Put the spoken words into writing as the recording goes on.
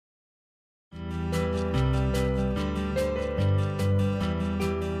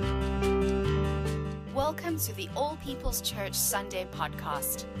welcome to the All People's Church Sunday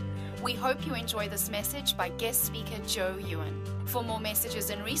podcast. We hope you enjoy this message by guest speaker Joe Ewan. For more messages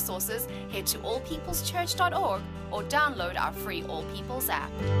and resources, head to allpeopleschurch.org or download our free All People's app.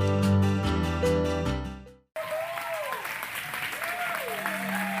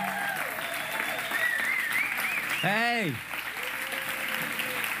 Hey!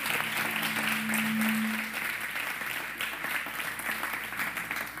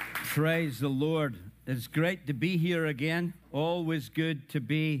 Praise the Lord. It's great to be here again. Always good to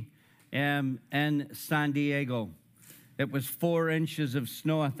be in San Diego. It was 4 inches of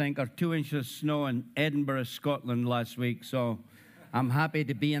snow, I think, or 2 inches of snow in Edinburgh, Scotland last week. So I'm happy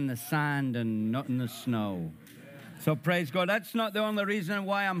to be in the sand and not in the snow. So praise God. That's not the only reason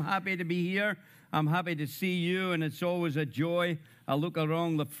why I'm happy to be here. I'm happy to see you, and it's always a joy. I look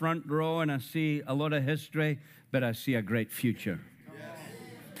around the front row, and I see a lot of history, but I see a great future.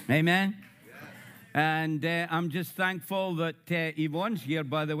 Amen? And I'm just thankful that Yvonne's here,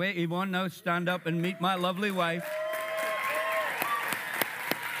 by the way. Yvonne, now stand up and meet my lovely wife.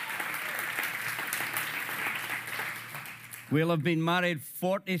 We'll have been married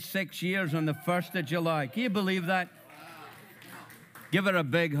 46 years on the 1st of July. Can you believe that? Give her a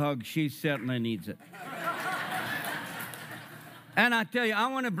big hug. She certainly needs it. And I tell you, I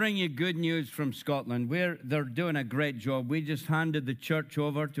want to bring you good news from Scotland. They're doing a great job. We just handed the church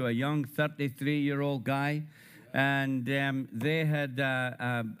over to a young 33-year-old guy, and they had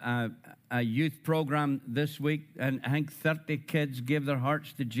a youth program this week, and I think 30 kids gave their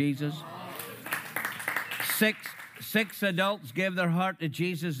hearts to Jesus. Six adults gave their heart to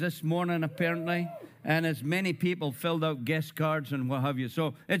Jesus this morning, apparently, and as many people filled out guest cards and what have you.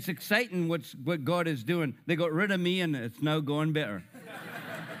 So it's exciting what God is doing. They got rid of me, and it's now going better.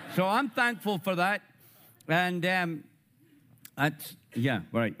 So I'm thankful for that. And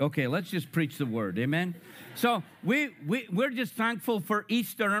right. Okay, let's just preach the word. Amen. So we're just thankful for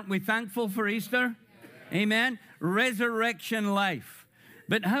Easter, aren't we? Thankful for Easter? Amen. Resurrection life.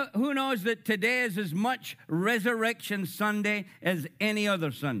 But who knows that today is as much Resurrection Sunday as any other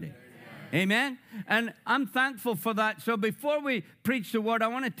Sunday? Amen? And I'm thankful for that. So before we preach the word, I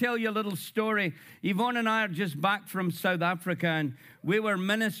want to tell you a little story. Yvonne and I are just back from South Africa, and we were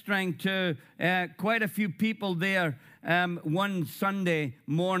ministering to quite a few people there one Sunday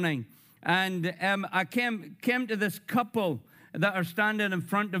morning. And I came to this couple that are standing in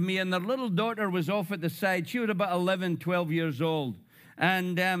front of me, and their little daughter was off at the side. She was about 11, 12 years old.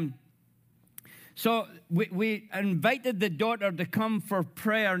 And so we invited the daughter to come for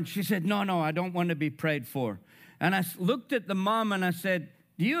prayer, and she said, no, I don't want to be prayed for. And I looked at the mom, and I said,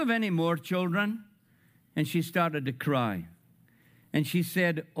 do you have any more children? And she started to cry. And she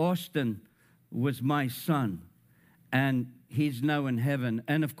said, Austin was my son, and he's now in heaven.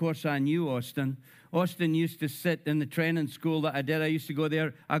 And, of course, I knew Austin. Austin used to sit in the training school that I did. I used to go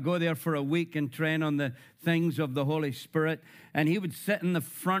there. I go there for a week and train on the things of the Holy Spirit. And he would sit in the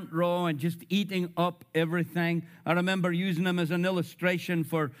front row and just eating up everything. I remember using him as an illustration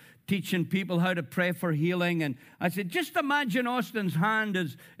for teaching people how to pray for healing. And I said, just imagine Austin's hand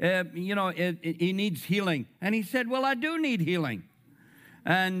is, he needs healing. And he said, well, I do need healing.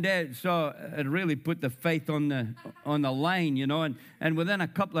 And so it really put the faith on the line, and within a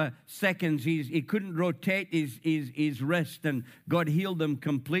couple of seconds, he couldn't rotate his wrist, and God healed him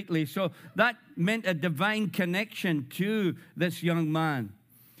completely. So that meant a divine connection to this young man.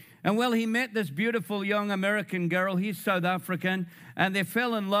 And well, he met this beautiful young American girl. He's South African, and they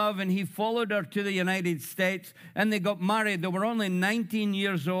fell in love, and he followed her to the United States, and they got married. They were only 19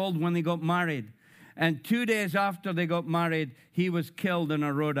 years old when they got married. And 2 days after they got married, he was killed in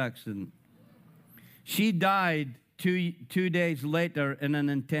a road accident. She died two days later in an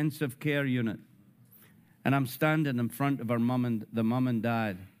intensive care unit. And I'm standing in front of the mom and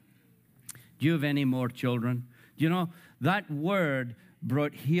dad. Do you have any more children? Do you know, that word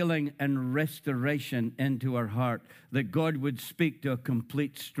brought healing and restoration into her heart, that God would speak to a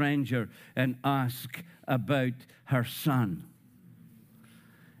complete stranger and ask about her son.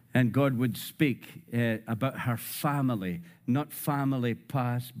 And God would speak about her family, not family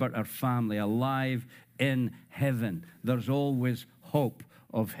past, but her family, alive in heaven. There's always hope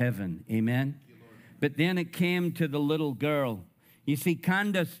of heaven. Amen? But then it came to the little girl. You see,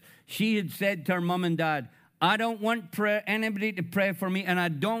 Candace, she had said to her mom and dad, I don't want anybody to pray for me, and I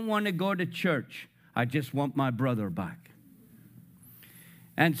don't want to go to church. I just want my brother back.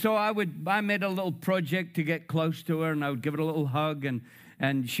 And so I made a little project to get close to her, and I would give her a little hug, and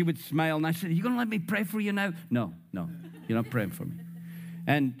she would smile. And I said, are you going to let me pray for you now? No, you're not praying for me.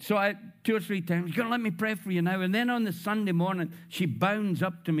 And so 2 or 3 times, you're going to let me pray for you now? And then on the Sunday morning, she bounds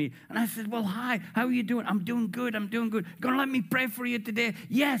up to me. And I said, well, hi, how are you doing? I'm doing good. You're going to let me pray for you today?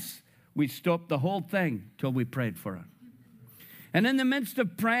 Yes. We stopped the whole thing till we prayed for her. And in the midst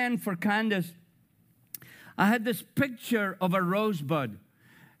of praying for Candace, I had this picture of a rosebud.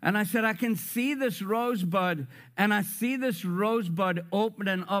 And I said, I can see this rosebud, and I see this rosebud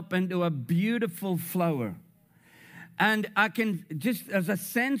opening up into a beautiful flower. And I can just, as a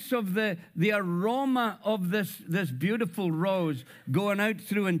sense of the aroma of this beautiful rose going out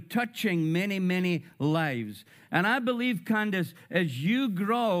through and touching many, many lives. And I believe, Candace, as you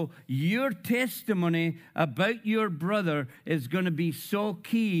grow, your testimony about your brother is going to be so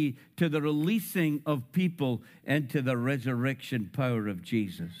key to the releasing of people into the resurrection power of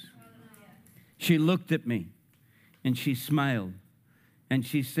Jesus. She looked at me and she smiled and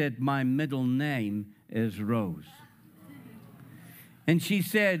she said, my middle name is Rose. And she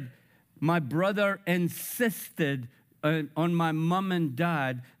said, my brother insisted on my mom and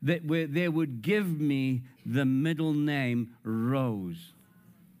dad that they would give me the middle name Rose.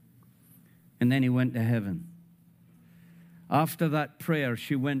 And then he went to heaven. After that prayer,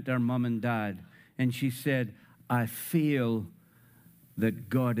 she went to her mom and dad, and she said, I feel that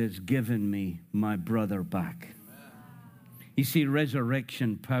God has given me my brother back. You see,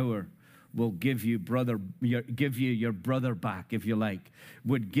 resurrection power will give you your brother back, if you like,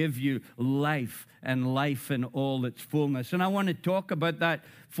 would give you life and life in all its fullness. And I want to talk about that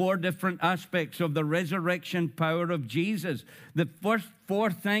 4 different aspects of the resurrection power of Jesus. The first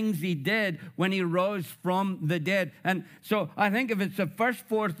 4 things he did when he rose from the dead. And so I think if it's the first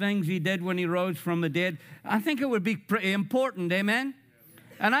 4 things he did when he rose from the dead, I think it would be pretty important, amen?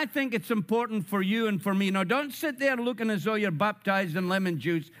 And I think it's important for you and for me. Now, don't sit there looking as though you're baptized in lemon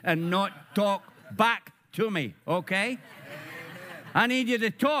juice and not talk back to me, okay? I need you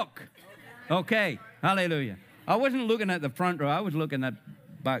to talk. Okay, hallelujah. I wasn't looking at the front row. I was looking at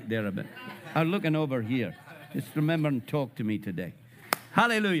back there a bit. I was looking over here. Just remember and talk to me today.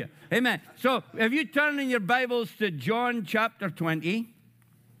 Hallelujah. Amen. So if you turn in your Bibles to John chapter 20,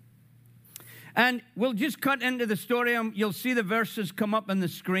 and we'll just cut into the story. You'll see the verses come up on the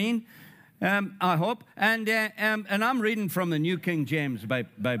screen, I hope. And I'm reading from the New King James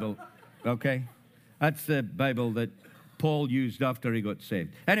Bible, okay? That's the Bible that Paul used after he got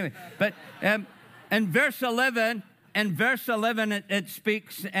saved. Anyway, but in verse 11, it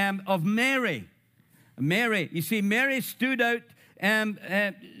speaks of Mary. Mary, you see, Mary stood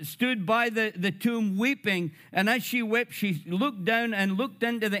by the tomb weeping, and as she wept, she looked down and looked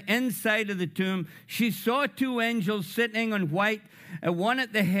into the inside of the tomb. She saw 2 angels sitting on white, one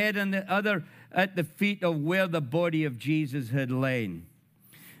at the head and the other at the feet of where the body of Jesus had lain.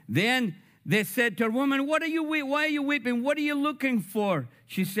 Then they said to her, woman, why are you weeping? What are you looking for?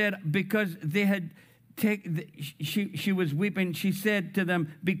 She said, because they had she was weeping. She said to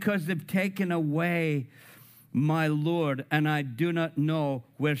them, because they've taken away my Lord, and I do not know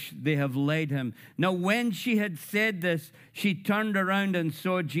where they have laid him. Now, when she had said this, she turned around and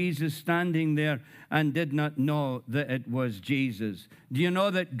saw Jesus standing there and did not know that it was Jesus. Do you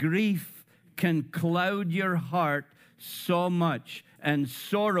know that grief can cloud your heart so much, and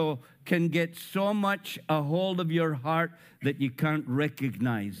sorrow can get so much a hold of your heart that you can't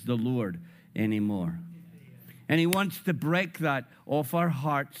recognize the Lord anymore? And he wants to break that off our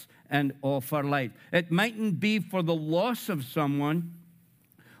hearts and off our life. It mightn't be for the loss of someone.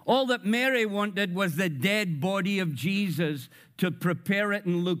 All that Mary wanted was the dead body of Jesus to prepare it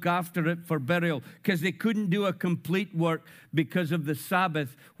and look after it for burial, because they couldn't do a complete work because of the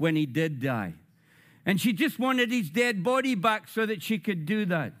Sabbath when he did die. And she just wanted his dead body back so that she could do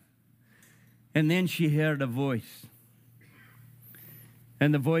that. And then she heard a voice.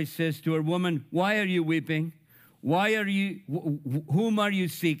 And the voice says to her, woman, why are you weeping? Whom are you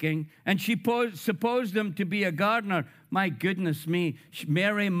seeking? And she supposed him to be a gardener. My goodness me,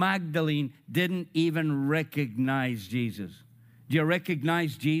 Mary Magdalene didn't even recognize Jesus. Do you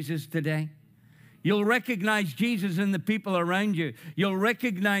recognize Jesus today? You'll recognize Jesus in the people around you. You'll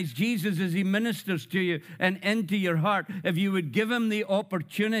recognize Jesus as he ministers to you and into your heart if you would give him the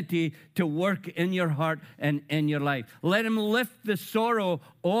opportunity to work in your heart and in your life. Let him lift the sorrow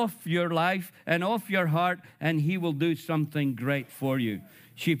off your life and off your heart, and he will do something great for you.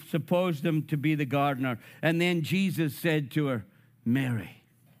 She supposed him to be the gardener. And then Jesus said to her, Mary.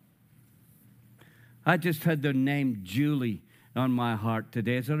 I just had the name Julie on my heart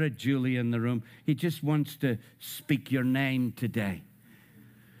today. Is there a Julie in the room? He just wants to speak your name today.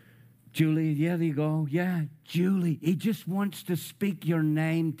 Julie, there you go. Yeah, Julie. He just wants to speak your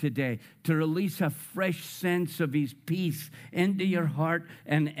name today, to release a fresh sense of his peace into your heart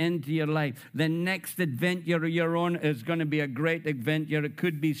and into your life. The next adventure you're on is going to be a great adventure. It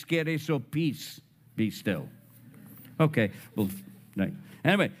could be scary, so peace, be still. Okay, well, right.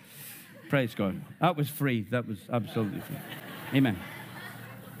 Anyway, praise God. That was free. That was absolutely free. Amen.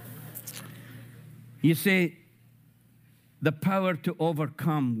 You see, the power to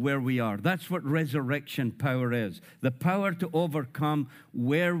overcome where we are. That's what resurrection power is. The power to overcome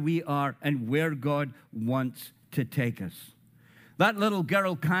where we are and where God wants to take us. That little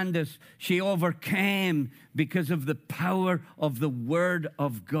girl, Candace, she overcame because of the power of the Word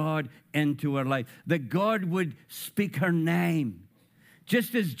of God into her life. That God would speak her name,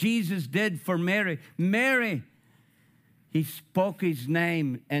 just as Jesus did for Mary. Mary, he spoke his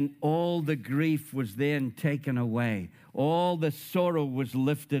name, and all the grief was then taken away. All the sorrow was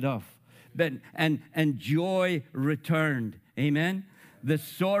lifted off. And joy returned. Amen? The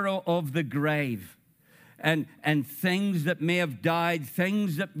sorrow of the grave. And things that may have died,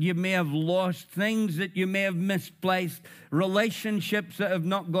 things that you may have lost, things that you may have misplaced, relationships that have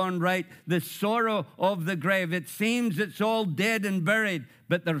not gone right, the sorrow of the grave. It seems it's all dead and buried,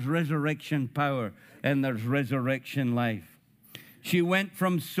 but there's resurrection power and there's resurrection life. She went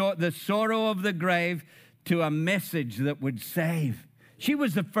from the sorrow of the grave to a message that would save. She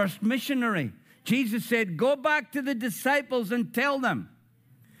was the first missionary. Jesus said, go back to the disciples and tell them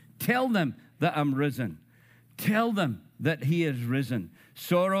that I'm risen. Tell them that he is risen.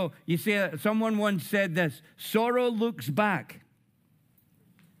 Sorrow, you see, someone once said this, sorrow looks back.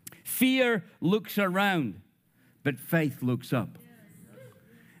 Fear looks around, but faith looks up.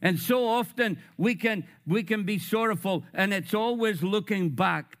 And so often we can be sorrowful, and it's always looking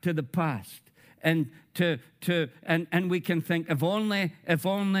back to the past. And we can think, if only, if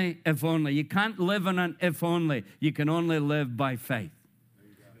only, if only. You can't live in an if only. You can only live by faith.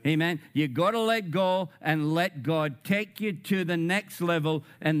 Amen. You got to let go and let God take you to the next level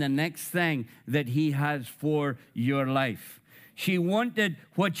and the next thing that he has for your life. She wanted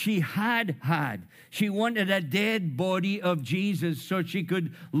what she had. She wanted a dead body of Jesus so she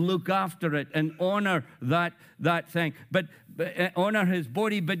could look after it and honor that thing. But honor his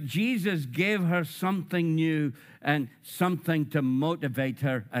body. But Jesus gave her something new and something to motivate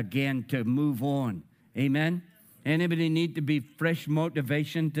her again to move on. Amen. Anybody need to be fresh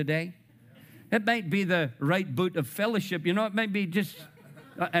motivation today? It might be the right boot of fellowship. You know, it might be just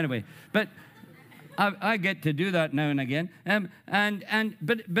anyway. But I get to do that now and again.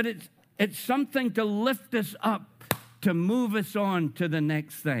 But it's something to lift us up, to move us on to the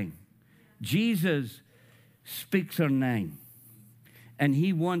next thing. Jesus speaks our name, and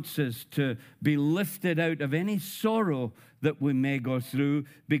he wants us to be lifted out of any sorrow that we may go through,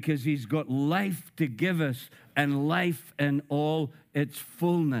 because he's got life to give us, and life in all its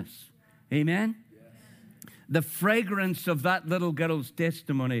fullness. Amen? Yes. The fragrance of that little girl's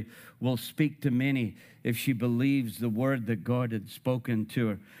testimony will speak to many if she believes the word that God had spoken to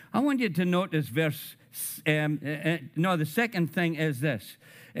her. I want you to notice the second thing is this.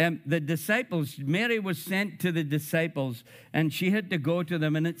 The disciples, Mary was sent to the disciples, and she had to go to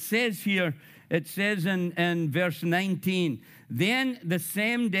them. And it says here, in verse 19, then the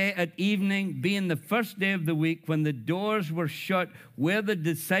same day at evening, being the first day of the week, when the doors were shut where the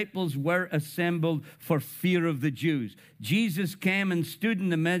disciples were assembled for fear of the Jews, Jesus came and stood in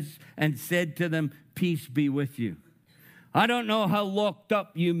the midst and said to them, peace be with you. I don't know how locked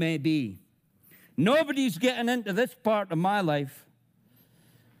up you may be. Nobody's getting into this part of my life.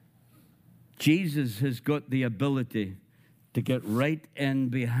 Jesus has got the ability to get right in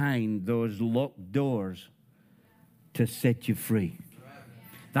behind those locked doors to set you free.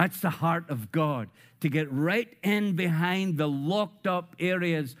 That's the heart of God, to get right in behind the locked up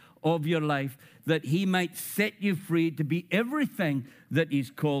areas of your life, that he might set you free to be everything that he's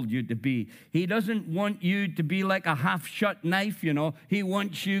called you to be. He doesn't want you to be like a half-shut knife, you know. He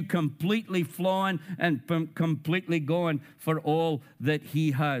wants you completely flowing and completely going for all that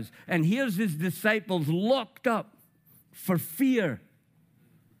he has. And here's his disciples locked up for fear.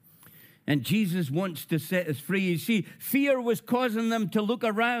 And Jesus wants to set us free. You see, fear was causing them to look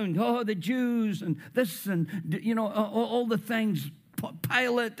around. Oh, the Jews and this and, you know, all the things.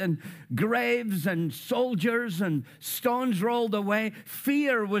 Pilate and graves and soldiers and stones rolled away.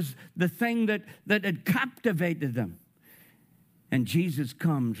 Fear was the thing that had captivated them. And Jesus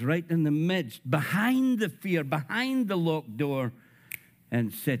comes right in the midst, behind the fear, behind the locked door,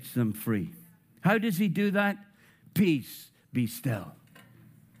 and sets them free. How does he do that? Peace, be still.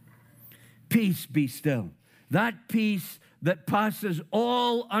 Peace, be still. That peace that passes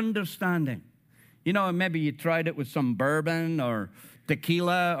all understanding. You know, maybe you tried it with some bourbon or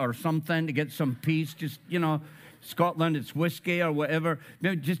tequila or something to get some peace. Just, you know, Scotland, it's whiskey or whatever.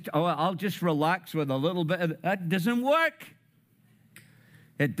 Maybe just, I'll just relax with a little bit of that. Doesn't work.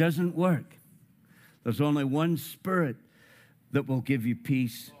 It doesn't work. There's only one Spirit that will give you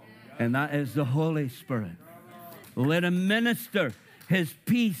peace, and that is the Holy Spirit. Let Him minister His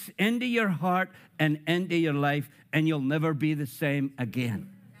peace into your heart and into your life, and you'll never be the same again.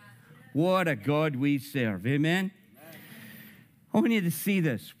 What a God we serve. Amen? I want you to see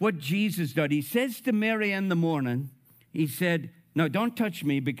this, what Jesus did. He says to Mary in the morning, He said, "Now don't touch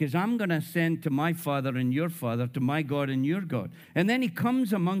me, because I'm going to ascend to my Father and your Father, to my God and your God." And then He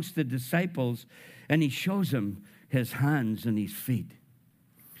comes amongst the disciples and He shows them His hands and His feet.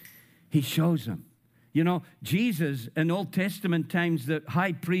 He shows them. You know, Jesus, in Old Testament times, the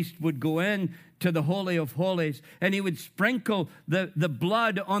high priest would go in to the Holy of Holies, and he would sprinkle the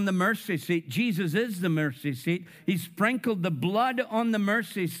blood on the mercy seat. Jesus is the mercy seat. He sprinkled the blood on the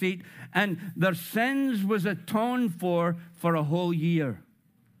mercy seat, and their sins was atoned for a whole year.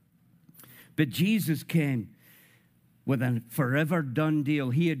 But Jesus came with a forever done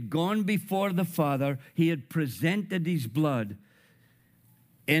deal. He had gone before the Father. He had presented His blood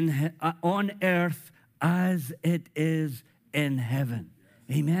on earth as it is in heaven.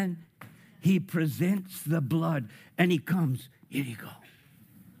 Amen? He presents the blood, and He comes, here you go.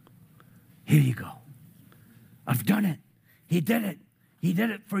 Here you go. I've done it. He did it. He did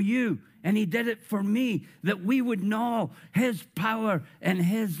it for you, and He did it for me, that we would know His power and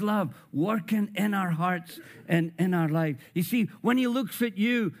His love working in our hearts and in our life. You see, when He looks at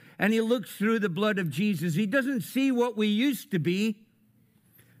you and He looks through the blood of Jesus, He doesn't see what we used to be.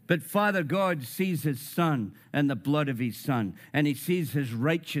 But Father God sees His Son and the blood of His Son, and He sees His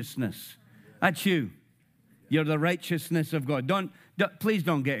righteousness. That's you. You're the righteousness of God. Please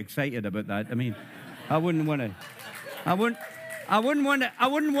don't get excited about that. I mean, I wouldn't want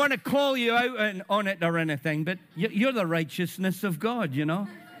to call you out on it or anything, but you're the righteousness of God, you know.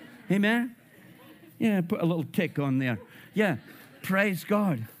 Amen? Yeah, put a little tick on there. Yeah, praise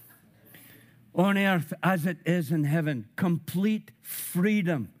God. On earth as it is in heaven, complete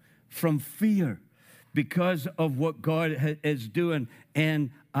freedom from fear because of what God is doing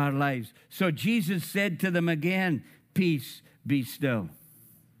in our lives. So Jesus said to them again, "Peace, be still.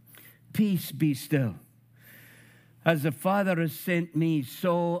 Peace, be still. As the Father has sent me,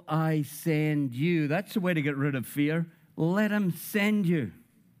 so I send you." That's the way to get rid of fear. Let Him send you.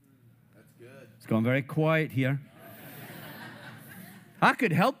 That's good. It's gone very quiet here. I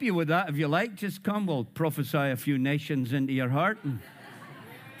could help you with that if you like. Just come, we'll prophesy a few nations into your heart and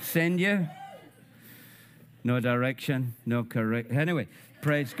send you. No direction, no correct. Anyway,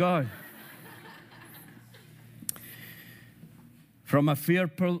 praise God. From a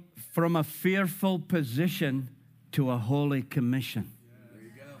fearful position to a holy commission. There you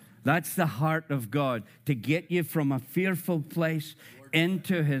go. That's the heart of God, to get you from a fearful place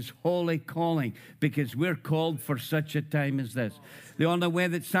into His holy calling, because we're called for such a time as this. The only way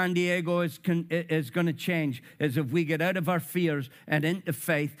that San Diego is going to change is if we get out of our fears and into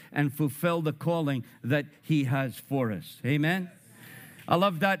faith and fulfill the calling that He has for us. Amen? I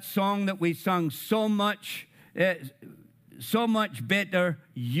love that song that we sung, so much better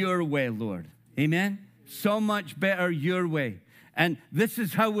your way, Lord. Amen? So much better your way. And this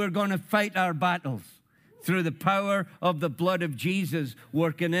is how we're going to fight our battles. Through the power of the blood of Jesus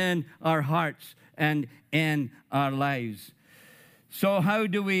working in our hearts and in our lives. So how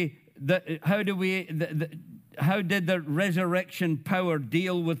did the resurrection power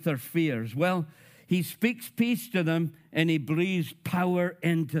deal with their fears? Well, He speaks peace to them and He breathes power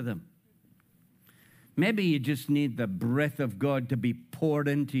into them. Maybe you just need the breath of God to be poured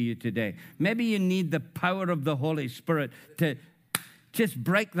into you today. Maybe you need the power of the Holy Spirit to just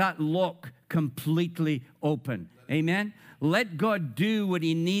break that lock completely open. Amen? Let God do what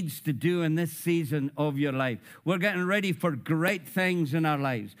He needs to do in this season of your life. We're getting ready for great things in our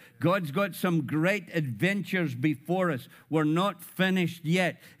lives. God's got some great adventures before us. We're not finished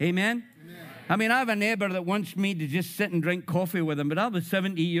yet. Amen? Amen. I mean, I have a neighbor that wants me to just sit and drink coffee with him, but I was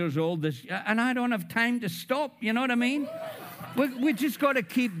 70 years old and I don't have time to stop. You know what I mean? We just got to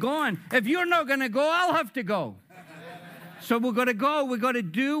keep going. If you're not going to go, I'll have to go. So we've got to go. We've got to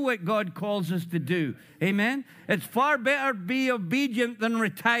do what God calls us to do. Amen? It's far better to be obedient than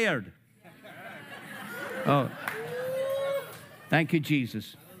retired. Oh. Thank you,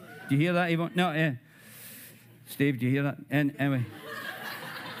 Jesus. Do you hear that, Yvonne? No, Steve, do you hear that? And anyway.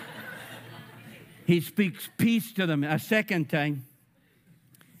 He speaks peace to them a second time,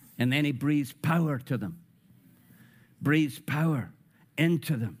 and then He breathes power to them. breathes power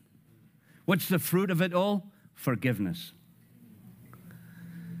into them. What's the fruit of it all? Forgiveness.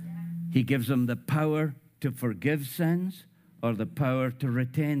 He gives them the power to forgive sins or the power to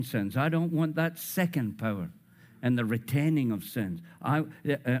retain sins. I don't want that second power and the retaining of sins,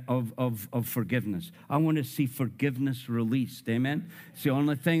 of forgiveness. I want to see forgiveness released. Amen? It's the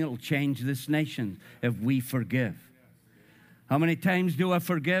only thing that will change this nation if we forgive. How many times do I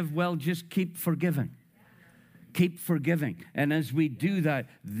forgive? Well, just keep forgiving. Keep forgiving. And as we do that,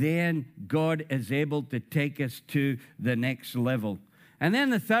 then God is able to take us to the next level. And then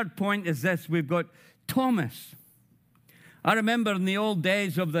the third point is this. We've got Thomas. I remember in the old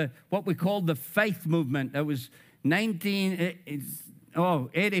days of what we called the faith movement. It was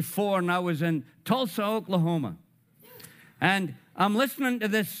 1984, and I was in Tulsa, Oklahoma. And I'm listening to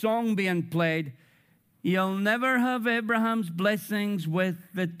this song being played. You'll never have Abraham's blessings with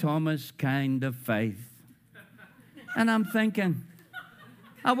the Thomas kind of faith. And I'm thinking,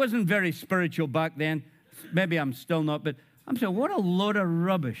 I wasn't very spiritual back then. Maybe I'm still not, but I'm saying, what a load of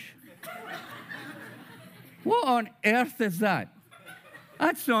rubbish. What on earth is that?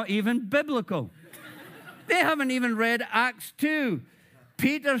 That's not even biblical. They haven't even read Acts 2.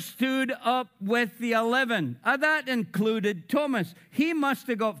 Peter stood up with the 11. That included Thomas. He must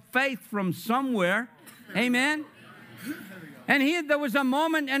have got faith from somewhere. Amen? And there was a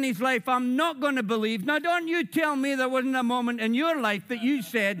moment in his life, I'm not going to believe. Now, don't you tell me there wasn't a moment in your life that you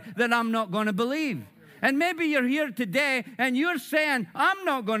said that I'm not going to believe. And maybe you're here today and you're saying, I'm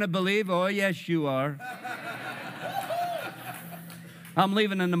not going to believe. Oh, yes, you are. I'm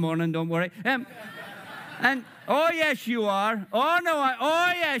leaving in the morning, don't worry. And oh, yes, you are. Oh, no,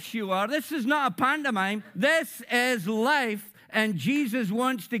 oh, yes, you are. This is not a pantomime. This is life, and Jesus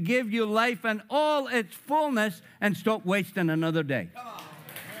wants to give you life in all its fullness and stop wasting another day.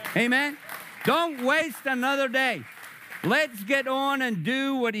 Amen? Don't waste another day. Let's get on and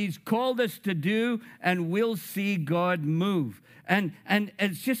do what He's called us to do, and we'll see God move. And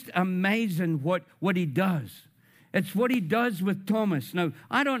it's just amazing what He does. It's what He does with Thomas. Now,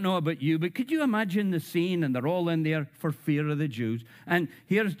 I don't know about you, but could you imagine the scene? And they're all in there for fear of the Jews. And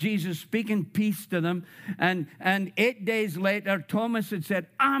here's Jesus speaking peace to them. And 8 days later, Thomas had said,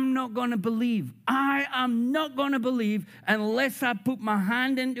 I'm not going to believe. I am not going to believe unless I put my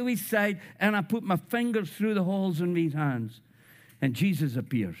hand into his side and I put my fingers through the holes in his hands. And Jesus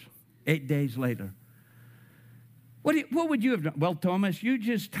appears 8 days later. What would you have done? Well, Thomas, you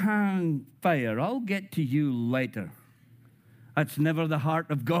just hang fire. I'll get to you later. That's never the heart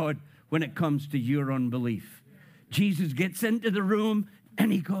of God when it comes to your unbelief. Jesus gets into the room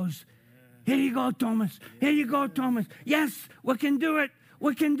and He goes, here you go, Thomas. Here you go, Thomas. Yes, we can do it.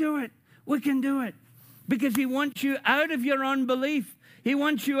 We can do it. We can do it. Because He wants you out of your unbelief. He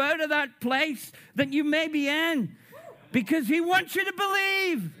wants you out of that place that you may be in. Because He wants you to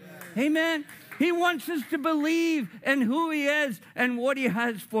believe. Amen. He wants us to believe in who He is and what He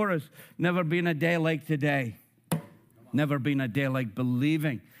has for us. Never been a day like today. Never been a day like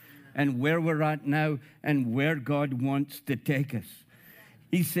believing and where we're at now and where God wants to take us.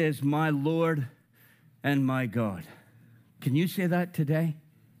 He says, my Lord and my God. Can you say that today?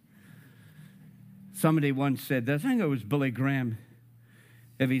 Somebody once said this. I think it was Billy Graham.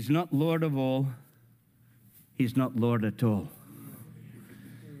 If He's not Lord of all, He's not Lord at all.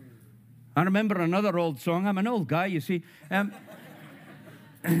 I remember another old song. I'm an old guy, you see. And,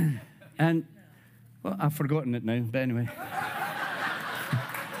 well, I've forgotten it now, but anyway.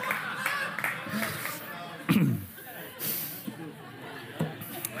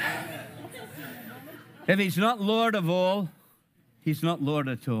 If He's not Lord of all, He's not Lord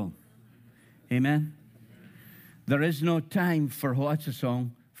at all. Amen? There is no time for, what's a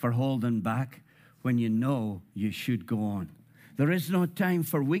song, for holding back when you know you should go on. There is no time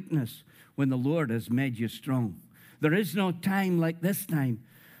for weakness when the Lord has made you strong. There is no time like this time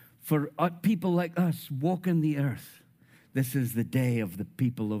for people like us walking the earth. This is the day of the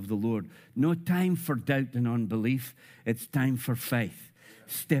people of the Lord. No time for doubt and unbelief. It's time for faith.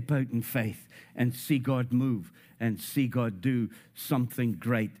 Step out in faith and see God move and see God do something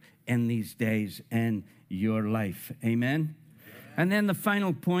great in these days in your life. Amen? And then the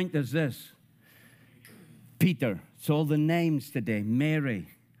final point is this. Peter. It's all the names today. Mary.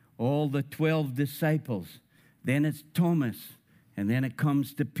 All the 12 disciples. Then it's Thomas. And then it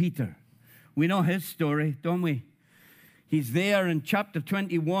comes to Peter. We know his story, don't we? He's there in chapter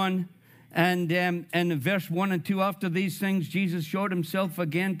 21. And in verse 1 and 2, after these things, Jesus showed Himself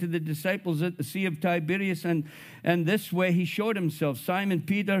again to the disciples at the Sea of Tiberias. And this way He showed Himself. Simon,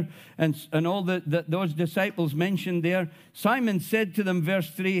 Peter, and all those disciples mentioned there. Simon said to them, verse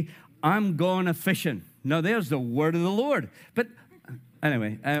 3, I'm going a fishing. Now, there's the word of the Lord. But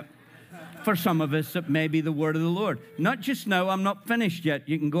anyway, for some of us, it may be the word of the Lord. Not just now. I'm not finished yet.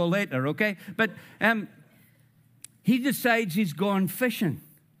 You can go later, okay? But he decides he's going fishing.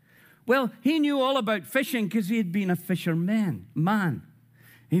 Well, he knew all about fishing because he had been a fisherman.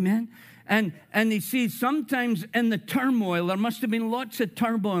 Amen? And you see, sometimes in the turmoil, there must have been lots of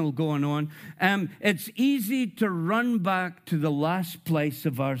turmoil going on. It's easy to run back to the last place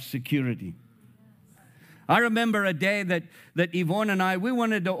of our security. I remember a day that Yvonne and I, we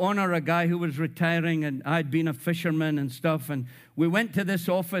wanted to honor a guy who was retiring, and I'd been a fisherman and stuff, and we went to this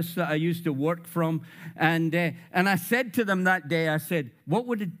office that I used to work from, and I said to them that day, I said, what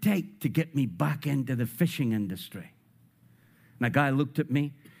would it take to get me back into the fishing industry? And a guy looked at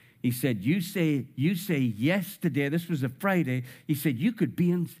me. He said, you say yes today. This was a Friday. He said, you could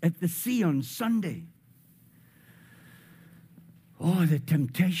be at the sea on Sunday. Oh, the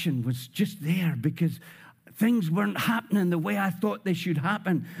temptation was just there because things weren't happening the way I thought they should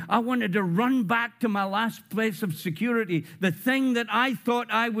happen. I wanted to run back to my last place of security, the thing that I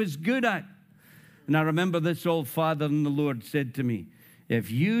thought I was good at. And I remember this old father in the Lord said to me, if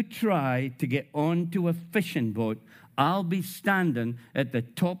you try to get onto a fishing boat, I'll be standing at the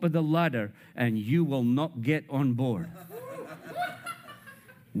top of the ladder and you will not get on board.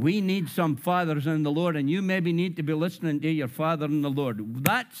 We need some fathers in the Lord, and you maybe need to be listening to your father in the Lord.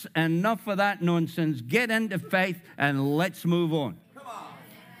 That's enough of that nonsense. Get into faith and let's move on. Come on.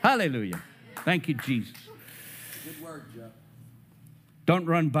 Hallelujah. Thank you, Jesus. Good word, Jeff. Don't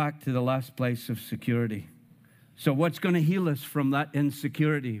run back to the last place of security. So what's going to heal us from that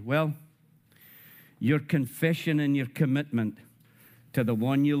insecurity? Well, your confession and your commitment to the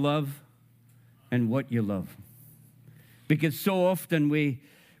one you love and what you love. Because so often we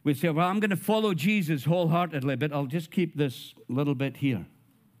say, well, I'm going to follow Jesus wholeheartedly, but I'll just keep this little bit here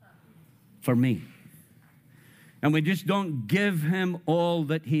for me. And we just don't give him all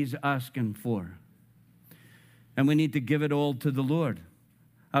that he's asking for. And we need to give it all to the Lord.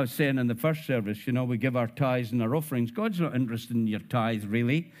 I was saying in the first service, we give our tithes and our offerings. God's not interested in your tithe,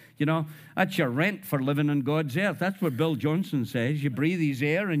 really. That's your rent for living on God's earth. That's what Bill Johnson says. You breathe his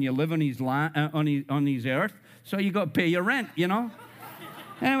air and you live on his on his earth, so you got to pay your rent,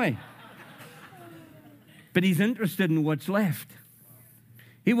 Anyway. But he's interested in what's left.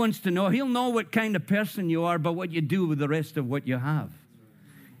 He wants to know. He'll know what kind of person you are by what you do with the rest of what you have.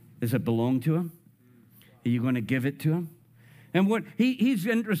 Does it belong to him? Are you going to give it to him? And what he's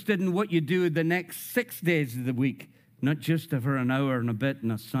interested in what you do the next 6 days of the week, not just for an hour and a bit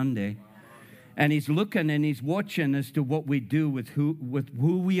on a Sunday. And he's looking and he's watching as to what we do with who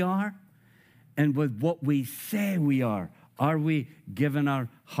we are and with what we say we are. Are we giving our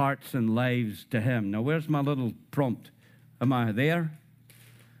hearts and lives to him? Now, where's my little prompt? Am I there?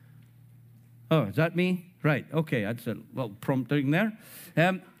 Oh, is that me? Right, okay, that's a little prompting there.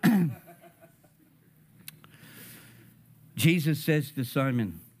 Jesus says to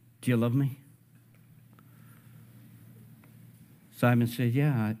Simon, do you love me? Simon said,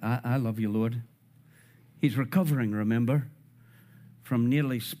 yeah, I love you, Lord. He's recovering, remember, from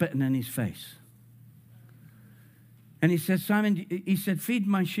nearly spitting in his face. And he said, feed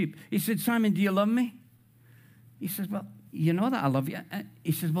my sheep. He said, Simon, do you love me? He says, well, you know that I love you.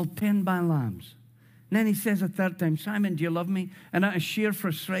 He says, well, tend my lambs. And then he says a third time, Simon, do you love me? And out of sheer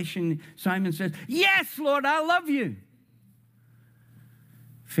frustration, Simon says, yes, Lord, I love you.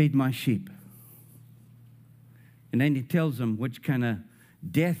 Feed my sheep. And then he tells them which kind of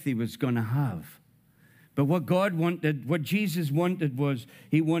death he was going to have. But what God wanted, what Jesus wanted was,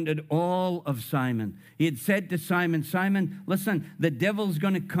 he wanted all of Simon. He had said to Simon, Simon, listen, the devil's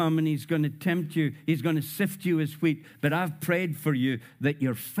going to come and he's going to tempt you. He's going to sift you as wheat. But I've prayed for you that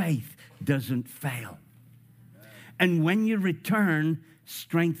your faith doesn't fail. And when you return,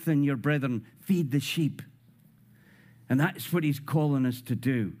 strengthen your brethren. Feed the sheep. And that's what he's calling us to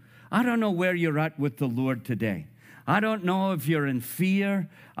do. I don't know where you're at with the Lord today. I don't know if you're in fear.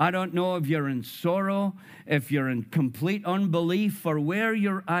 I don't know if you're in sorrow, if you're in complete unbelief, or where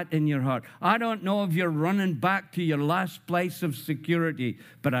you're at in your heart. I don't know if you're running back to your last place of security,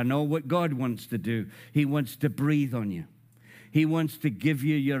 but I know what God wants to do. He wants to breathe on you. He wants to give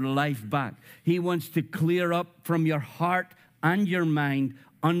you your life back. He wants to clear up from your heart and your mind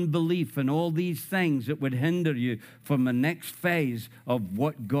unbelief and all these things that would hinder you from the next phase of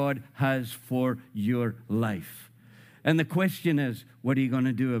what God has for your life. And the question is, what are you going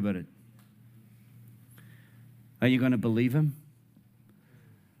to do about it? Are you going to believe him?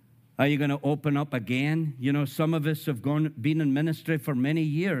 Are you going to open up again? You know, some of us have been in ministry for many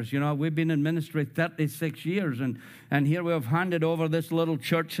years. You know, we've been in ministry 36 years, and here we have handed over this little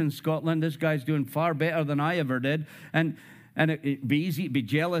church in Scotland. This guy's doing far better than I ever did. And it'd be easy to be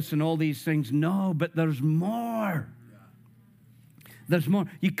jealous and all these things. No, but there's more. There's more.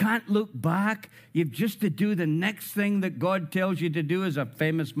 You can't look back. You've just to do the next thing that God tells you to do, as a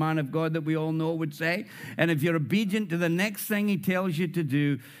famous man of God that we all know would say. And if you're obedient to the next thing he tells you to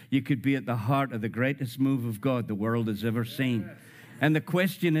do, you could be at the heart of the greatest move of God the world has ever seen. And the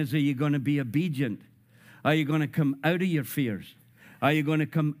question is, are you going to be obedient? Are you going to come out of your fears? Are you going to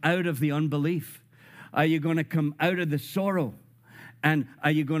come out of the unbelief? Are you going to come out of the sorrow? And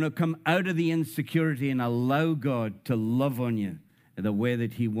are you going to come out of the insecurity and allow God to love on you the way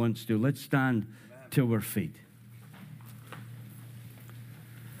that he wants to? Let's stand to our feet.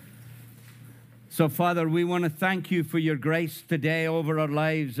 So, Father, we want to thank you for your grace today over our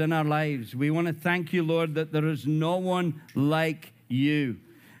lives, in our lives. We want to thank you, Lord, that there is no one like you.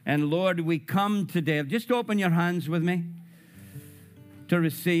 And, Lord, we come today. Just open your hands with me to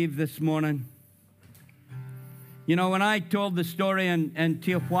receive this morning. You know, when I told the story in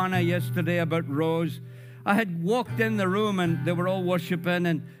Tijuana yesterday about Rose, I had walked in the room and they were all worshiping,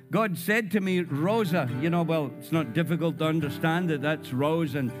 and God said to me, Rosa, you know, well, it's not difficult to understand that that's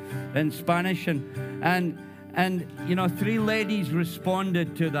Rose in Spanish. And you know, 3 ladies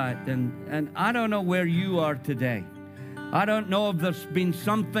responded to that. And I don't know where you are today. I don't know if there's been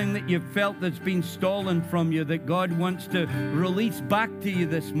something that you've felt that's been stolen from you that God wants to release back to you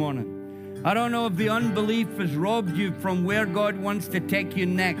this morning. I don't know if the unbelief has robbed you from where God wants to take you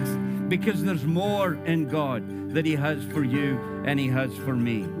next, because there's more in God that he has for you and he has for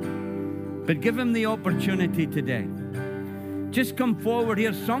me. But give him the opportunity today. Just come forward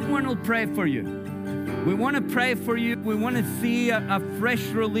here. Someone will pray for you. We want to pray for you. We want to see a fresh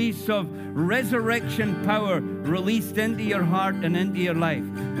release of resurrection power released into your heart and into your life.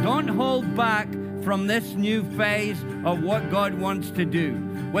 Don't hold back from this new phase of what God wants to do,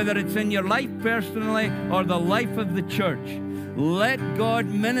 whether it's in your life personally or the life of the church. Let God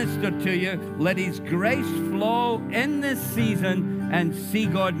minister to you. Let his grace flow in this season and see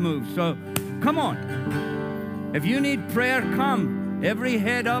God move. So come on. If you need prayer, come. Every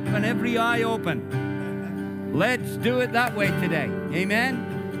head up and every eye open. Let's do it that way today.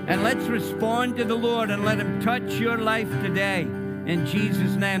 Amen. And let's respond to the Lord and let him touch your life today. In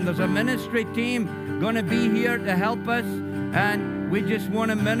Jesus' name. There's a ministry team going to be here to help us. And we just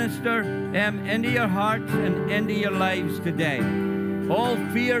want to minister into your hearts and into your lives today. All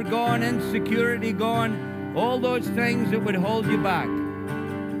fear gone, insecurity gone, all those things that would hold you back.